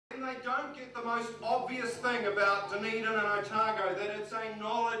they don't get the most obvious thing about Dunedin and Otago, that it's a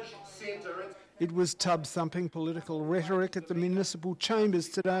knowledge centre. It was tub-thumping political rhetoric at the Municipal Chambers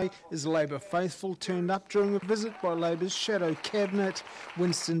today as Labour faithful turned up during a visit by Labour's shadow cabinet.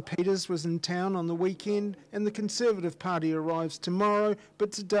 Winston Peters was in town on the weekend and the Conservative Party arrives tomorrow,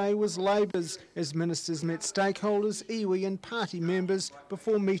 but today was Labour's as ministers met stakeholders, iwi and party members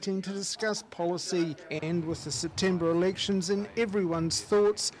before meeting to discuss policy. And with the September elections in everyone's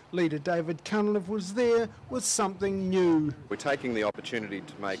thoughts, leader David Cunliffe was there with something new. We're taking the opportunity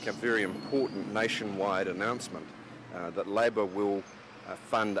to make a very important nationwide announcement that Labour will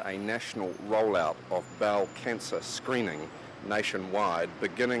fund a national rollout of bowel cancer screening nationwide,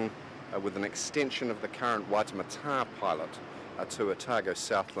 beginning with an extension of the current Waitemata pilot to Otago,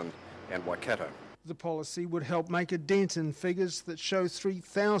 Southland and Waikato. The policy would help make a dent in figures that show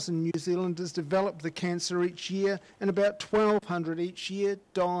 3,000 New Zealanders develop the cancer each year and about 1,200 each year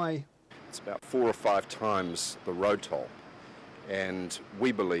die. It's about 4 or 5 times the road toll. And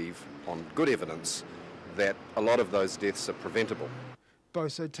we believe, on good evidence, that a lot of those deaths are preventable.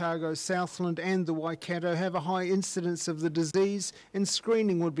 Both Otago, Southland and the Waikato have a high incidence of the disease, and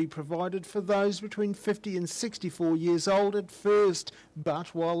screening would be provided for those between 50 and 64 years old at first.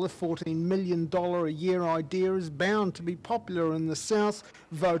 But while the $14 million a year idea is bound to be popular in the South,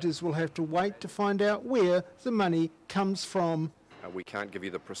 voters will have to wait to find out where the money comes from. We can't give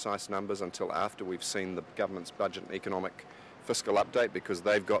you the precise numbers until after we've seen the government's budget and economic fiscal update, because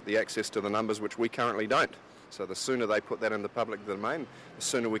they've got the access to the numbers which we currently don't. So the sooner they put that in the public domain, the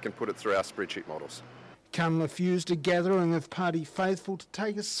sooner we can put it through our spreadsheet models. Cunliffe used a gathering of party faithful to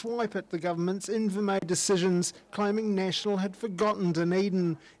take a swipe at the government's Invermay decisions, claiming National had forgotten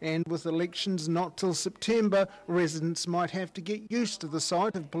Dunedin. And with elections not till September, residents might have to get used to the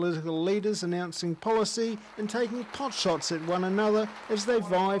sight of political leaders announcing policy and taking potshots at one another as they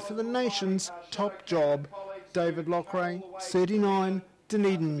vie for the nation's top job. David Lockray, 39,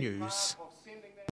 Dunedin News.